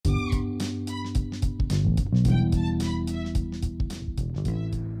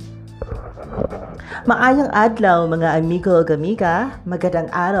Maayong adlaw mga amigo amiga,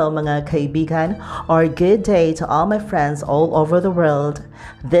 magandang araw mga kaibigan, or good day to all my friends all over the world.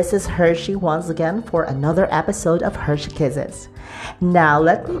 This is Hershey once again for another episode of Hershey Kisses. Now,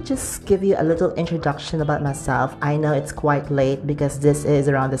 let me just give you a little introduction about myself. I know it's quite late because this is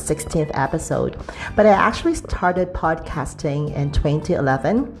around the 16th episode, but I actually started podcasting in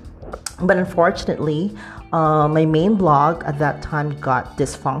 2011. But unfortunately, my main blog at that time got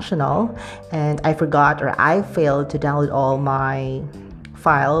dysfunctional, and I forgot or I failed to download all my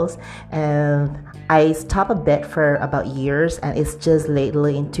files, and I stopped a bit for about years, and it's just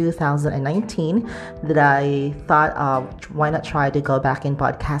lately in 2019 that I thought of why not try to go back in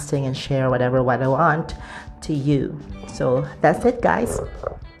podcasting and share whatever what I want to you. So that's it, guys.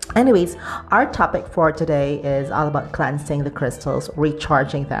 Anyways, our topic for today is all about cleansing the crystals,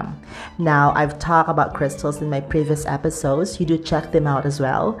 recharging them. Now, I've talked about crystals in my previous episodes. You do check them out as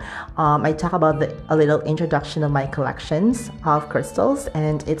well. I talk about a little introduction of my collections of crystals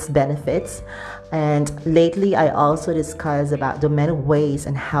and its benefits. And lately, I also discuss about the many ways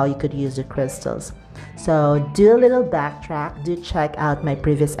and how you could use the crystals. So do a little backtrack. Do check out my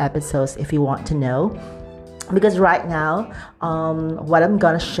previous episodes if you want to know. Because right now, what I'm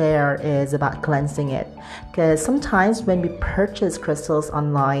gonna share is about cleansing it. Because sometimes when we purchase crystals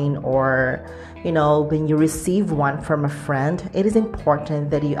online, or when you receive one from a friend, it is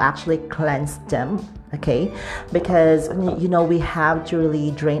important that you actually cleanse them. Okay, because we have to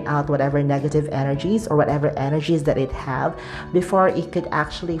really drain out whatever negative energies or whatever energies that it have before it could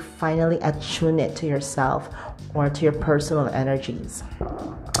actually finally attune it to yourself or to your personal energies.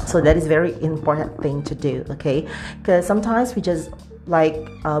 So that is very important thing to do. Okay, because sometimes we just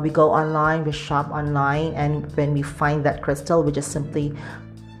we go online, we shop online, and when we find that crystal, we just simply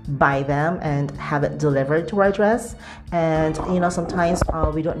buy them and have it delivered to our address. And sometimes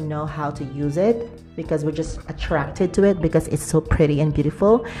we don't know how to use it because we're just attracted to it because it's so pretty and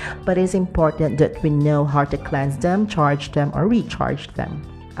beautiful. But it's important that we know how to cleanse them, charge them, or recharge them.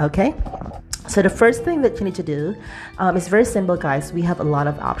 Okay, so the first thing that you need to do is very simple, guys. We have a lot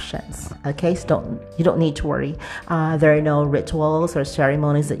of options. Okay, so you don't need to worry. There are no rituals or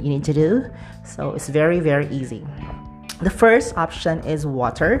ceremonies that you need to do, so it's very, very easy. The first option is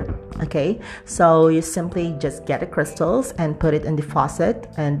water. Okay, so you simply just get the crystals and put it in the faucet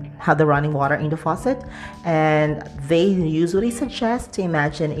and have the running water in the faucet. And they usually suggest to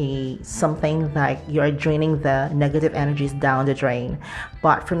imagine something like you're draining the negative energies down the drain.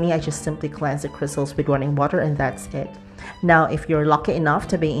 But for me, I just simply cleanse the crystals with running water, and that's it. Now, if you're lucky enough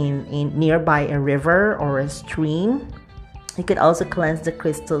to be in nearby a river or a stream, you could also cleanse the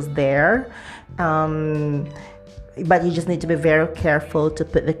crystals there. But you just need to be very careful to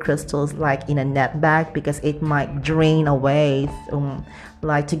put the crystals in a net bag because it might drain away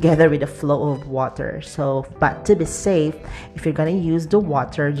together with the flow of water. So, but to be safe, if you're gonna use the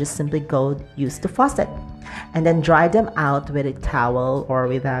water, just simply go use the faucet and then dry them out with a towel or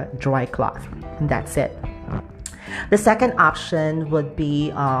with a dry cloth, and that's it. The second option would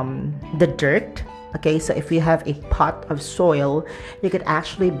be the dirt. Okay, so if you have a pot of soil, you could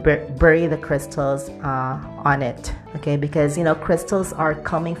actually bury the crystals on it. Okay, because crystals are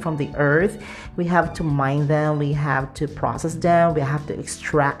coming from the earth. We have to mine them, we have to process them, we have to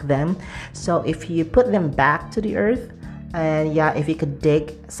extract them. So if you put them back to the earth, and if you could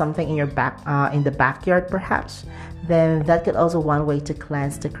dig something in your in the backyard perhaps, then that could also one way to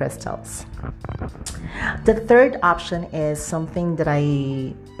cleanse the crystals. The third option is something that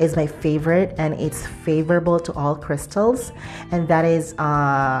is my favorite, and it's favorable to all crystals, and that is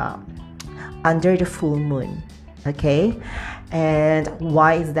under the full moon. Okay, and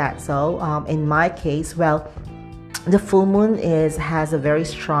why is that so? In my case, the full moon has a very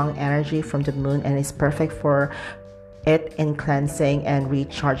strong energy from the moon, and is perfect for it in cleansing and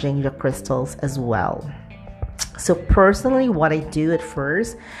recharging the crystals as well. So personally, what I do at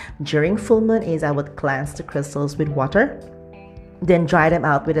first during full moon is I would cleanse the crystals with water, then dry them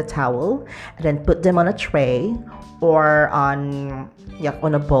out with a towel, and then put them on a tray or on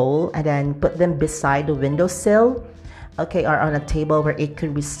a bowl, and then put them beside the windowsill, okay, or on a table where it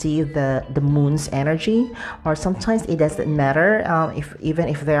could receive the moon's energy. Or sometimes it doesn't matter, even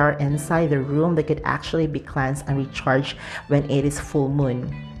if they are inside the room, they could actually be cleansed and recharged when it is full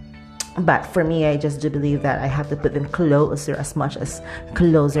moon. But for me, I just do believe that I have to put them closer, as much as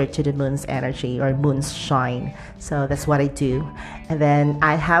closer to the moon's energy or moon's shine. So that's what I do. And then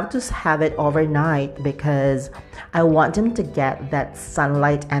I have to have it overnight because I want them to get that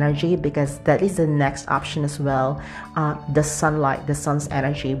sunlight energy, because that is the next option as well. The sunlight, the sun's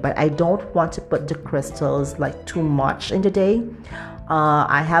energy. But I don't want to put the crystals like too much in the day.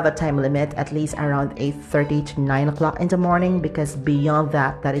 I have a time limit at least around 8:30 to 9 o'clock in the morning, because beyond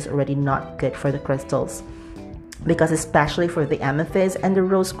that, that is already not good for the crystals. Because especially for the amethyst and the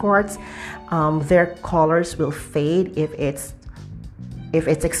rose quartz, their colors will fade if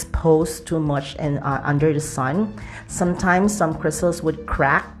it's exposed too much and under the sun. Sometimes some crystals would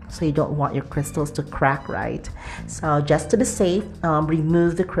crack, so you don't want your crystals to crack, right? So just to be safe,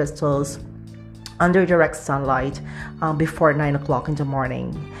 remove the crystals under direct sunlight before 9 o'clock in the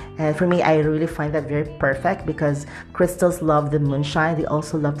morning. And for me, I really find that very perfect, because crystals love the moonshine. They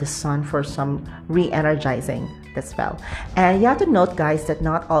also love the sun for some re-energizing as well. And you have to note, guys, that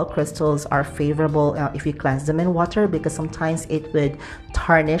not all crystals are favorable if you cleanse them in water, because sometimes it would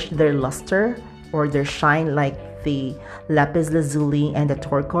tarnish their luster or their shine, like the lapis lazuli and the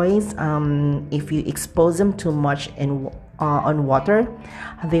turquoise. If you expose them too much on water,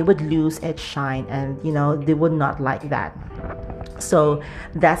 they would lose its shine, and they would not like that. So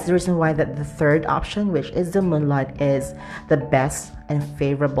that's the reason why that the third option, which is the moonlight, is the best and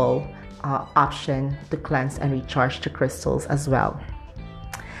favorable option to cleanse and recharge the crystals as well.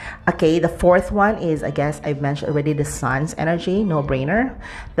 Okay, the fourth one is, I guess I've mentioned already, the sun's energy, no brainer.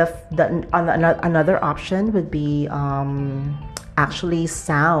 Another option would be actually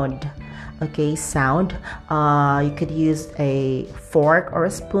sound. Okay, sound. You could use a fork or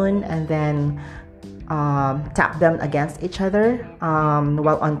a spoon and then tap them against each other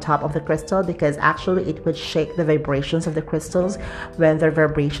while on top of the crystal, because actually it would shake the vibrations of the crystals. When their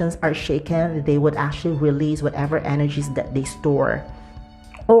vibrations are shaken, they would actually release whatever energies that they store.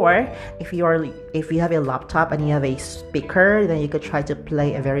 Or if you have a laptop and you have a speaker, then you could try to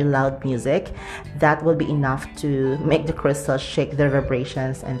play a very loud music. That will be enough to make the crystals shake their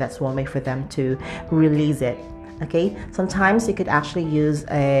vibrations, and that's one way for them to release it. Okay, sometimes you could actually use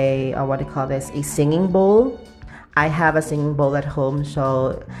a singing bowl. I have a singing bowl at home,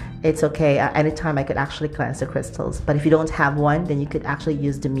 so it's okay. Anytime I could actually cleanse the crystals. But if you don't have one, then you could actually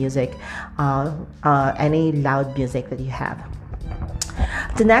use the music, any loud music that you have.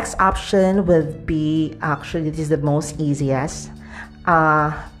 The next option would be, actually this is the most easiest,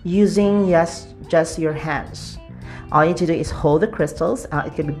 using just your hands. All you need to do is hold the crystals.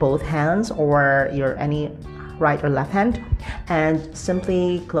 It could be both hands or any right or left hand, and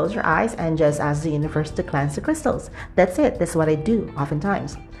simply close your eyes and just ask the universe to cleanse the crystals. That's it. That's what I do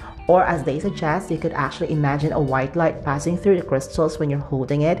oftentimes. Or as they suggest, you could actually imagine a white light passing through the crystals when you're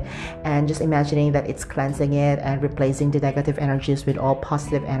holding it, and just imagining that it's cleansing it and replacing the negative energies with all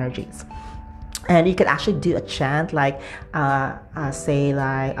positive energies. And you could actually do a chant like,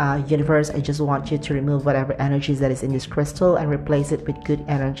 universe, I just want you to remove whatever energies that is in this crystal and replace it with good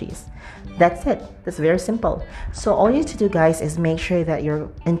energies. That's it. That's very simple. So all you need to do, guys, is make sure that your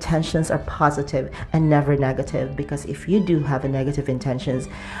intentions are positive and never negative, because if you do have a negative intentions,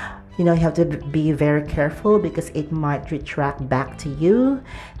 you have to be very careful, because it might retract back to you,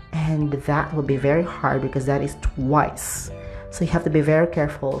 and that will be very hard, because that is twice. So you have to be very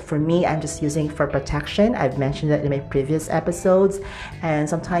careful. For me, I'm just using it for protection. I've mentioned that in my previous episodes, and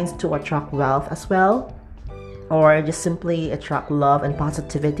sometimes to attract wealth as well, or just simply attract love and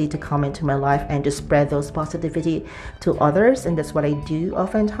positivity to come into my life and to spread those positivity to others. And that's what I do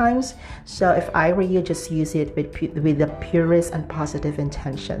oftentimes. So if I were you, just use it with the purest and positive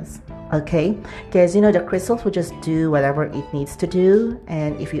intentions. Okay, because the crystals will just do whatever it needs to do.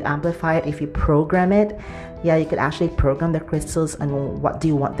 And if you amplify it, if you program it, you could actually program the crystals and what do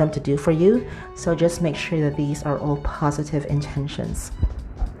you want them to do for you. So just make sure that these are all positive intentions.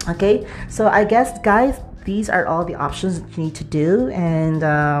 Okay, so I guess, guys, these are all the options that you need to do, and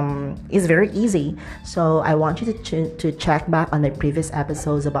it's very easy. So I want you to check back on the previous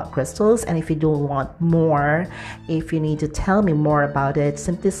episodes about crystals, and if you don't want more, if you need to tell me more about it,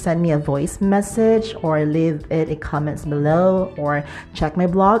 simply send me a voice message or leave it in comments below, or check my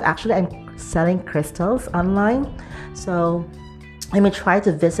blog. Actually, I'm selling crystals online, so let me try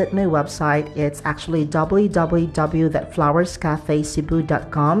to visit my website. It's actually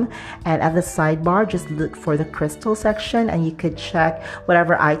www.flowerscafecebu.com, and at the sidebar, just look for the crystal section, and you could check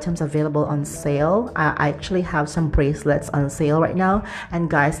whatever items available on sale. I actually have some bracelets on sale right now, and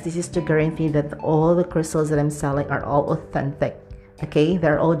guys, this is to guarantee that all the crystals that I'm selling are all authentic. Okay,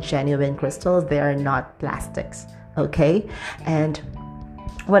 they're all genuine crystals. They are not plastics. Okay, and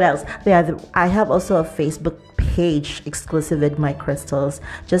what else? I have also a Facebook page exclusive with my crystals.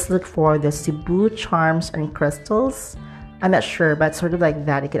 Just look for the Cebu Charms and Crystals. I'm not sure, but sort of like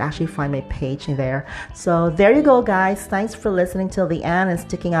that. You can actually find my page in there. So there you go, guys. Thanks for listening till the end and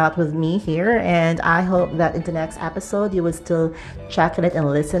sticking out with me here. And I hope that in the next episode, you will still check on it and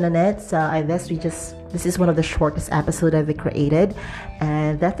listen on it. So I guess we just This is one of the shortest episodes I've created.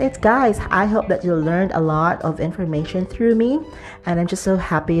 And that's it, guys. I hope that you learned a lot of information through me. And I'm just so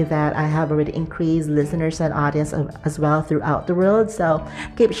happy that I have already increased listeners and audience as well throughout the world. So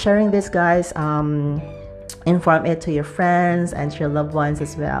keep sharing this, guys. Inform it to your friends and to your loved ones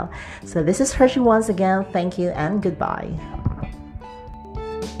as well. So this is Hershey once again. Thank you and goodbye.